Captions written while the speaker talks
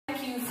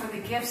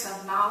gifts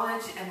of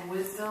knowledge and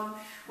wisdom.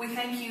 We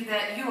thank you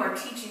that you are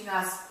teaching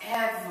us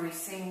every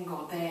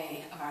single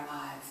day of our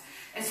lives,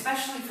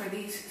 especially for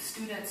these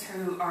students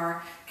who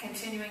are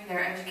continuing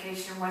their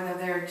education, whether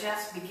they're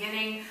just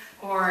beginning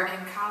or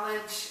in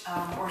college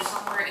or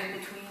somewhere in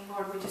between.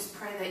 Lord, we just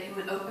pray that you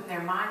would open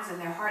their minds and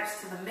their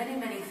hearts to the many,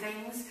 many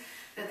things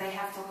that they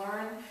have to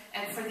learn.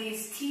 And for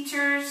these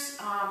teachers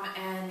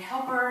and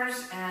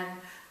helpers and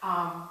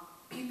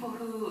people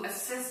who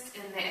assist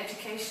in the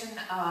education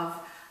of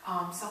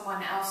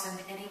someone else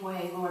in any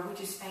way, Lord, we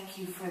just thank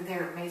you for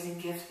their amazing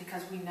gifts,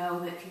 because we know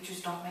that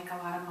teachers don't make a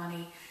lot of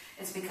money.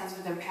 It's because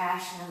of their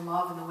passion and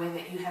love and the way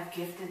that you have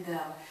gifted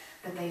them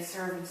that they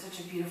serve in such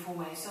a beautiful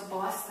way. So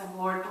bless them,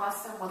 Lord.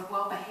 Bless them with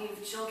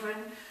well-behaved children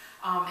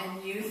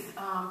and youth.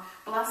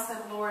 Bless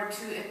them, Lord,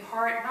 to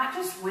impart not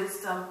just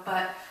wisdom,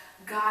 but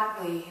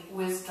godly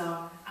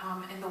wisdom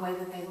in the way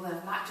that they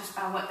live, not just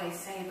by what they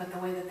say, but the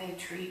way that they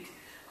treat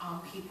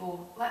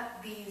people.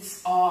 Let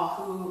these all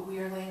who we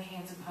are laying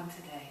hands upon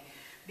today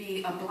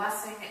be a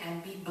blessing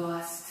and be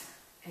blessed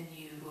in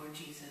you, Lord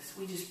Jesus.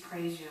 We just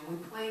praise you. We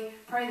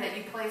pray that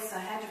you place a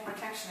hedge of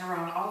protection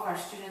around all of our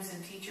students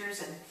and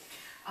teachers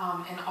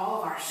and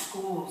all of our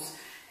schools,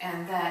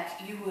 and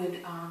that you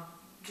would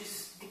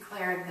just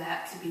declare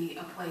that to be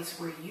a place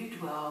where you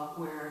dwell,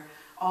 where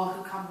all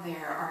who come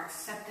there are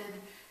accepted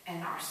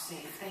and are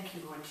safe. Thank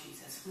you, Lord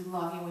Jesus. We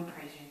love you and we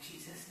praise you in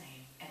Jesus'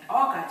 name. And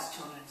all God's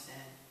children said,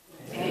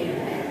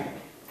 Amen.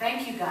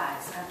 Thank you,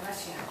 guys. God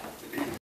bless you.